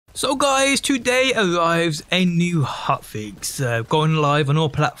So guys, today arrives a new hotfix, going live on all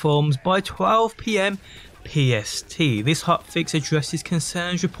platforms by 12 PM PST. This hotfix addresses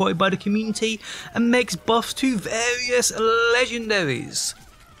concerns reported by the community and makes buffs to various legendaries.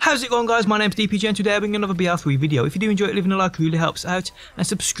 How's it going guys, my name's DPJ and today I bring another BR3 video. If you do enjoy it, leaving a like really helps out, and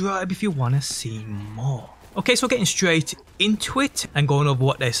subscribe if you want to see more. Okay, so getting straight into it and going over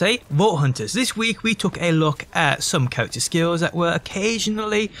what they say. Vault Hunters. This week we took a look at some character skills that were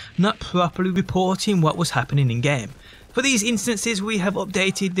occasionally not properly reporting what was happening in game. For these instances we have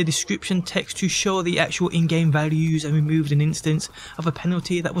updated the description text to show the actual in-game values and removed an instance of a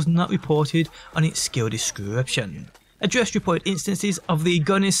penalty that was not reported on its skill description. Addressed reported instances of the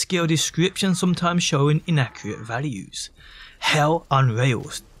gunner's skill description sometimes showing inaccurate values. Hell on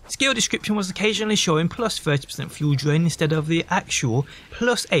Rails. Skill description was occasionally showing plus 30% fuel drain instead of the actual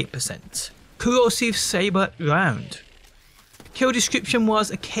plus 8%. Corrosive Saber Round. Kill description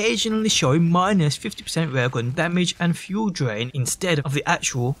was occasionally showing minus 50% railgun damage and fuel drain instead of the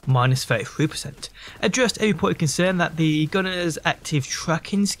actual minus 33%. Addressed a reported concern that the gunner's active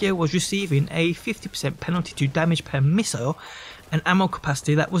tracking skill was receiving a 50% penalty to damage per missile and ammo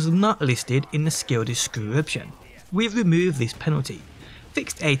capacity that was not listed in the skill description. We've removed this penalty.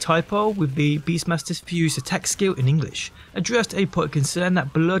 Fixed a typo with the Beastmaster's fused attack skill in English. Addressed a reported concern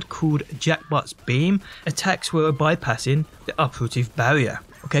that blood-cooled Jackbot's beam attacks were bypassing the operative barrier.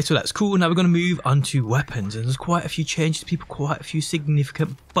 Okay, so that's cool. Now we're going to move on to weapons, and there's quite a few changes to people, quite a few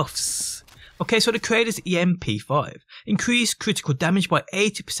significant buffs. Okay, so the Creator's EMP5 increased critical damage by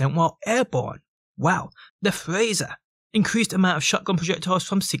 80% while airborne. Wow. The Fraser increased amount of shotgun projectiles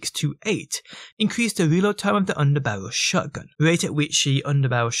from 6 to 8. Increased the reload time of the underbarrel shotgun, rate at which the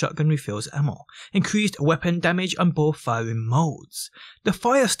underbarrel shotgun refills ammo. Increased weapon damage on both firing modes. The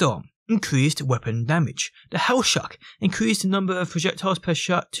Firestorm increased weapon damage. The Hellshock increased the number of projectiles per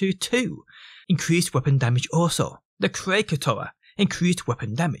shot to 2. Increased weapon damage also. The Krakatoa increased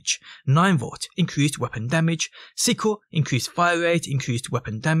weapon damage. 9V increased weapon damage. Sickle increased fire rate, increased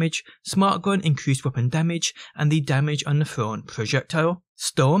weapon damage. Smart Gun increased weapon damage and the damage on the thrown projectile.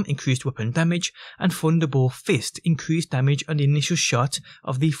 Storm increased weapon damage, and Thunderball Fist increased damage on the initial shot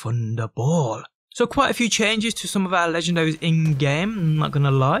of the Thunderball. So quite a few changes to some of our legendaries in game, I'm not gonna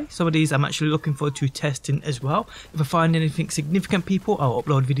lie. Some of these I'm actually looking forward to testing as well. If I find anything significant, people, I'll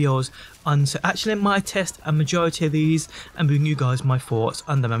upload videos on, so actually my test a majority of these and bring you guys my thoughts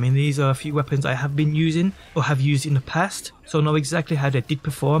on them. I mean, these are a few weapons I have been using or have used in the past, so I know exactly how they did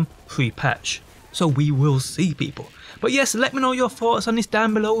perform pre-patch. So we will see, people. But yes, let me know your thoughts on this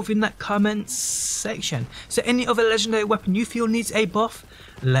down below within that comments section. So any other legendary weapon you feel needs a buff,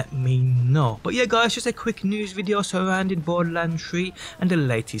 let me know. But yeah guys, just a quick news video surrounding Borderlands 3 and the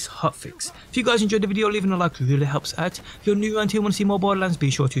latest hotfix. If you guys enjoyed the video, leaving a like really helps out. If you're new around here and want to see more Borderlands,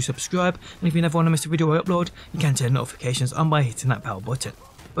 be sure to subscribe. And if you never want to miss a video I upload, you can turn notifications on by hitting that bell button.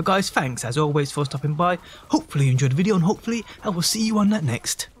 But guys, thanks as always for stopping by. Hopefully you enjoyed the video and hopefully I will see you on that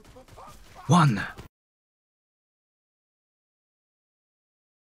next one.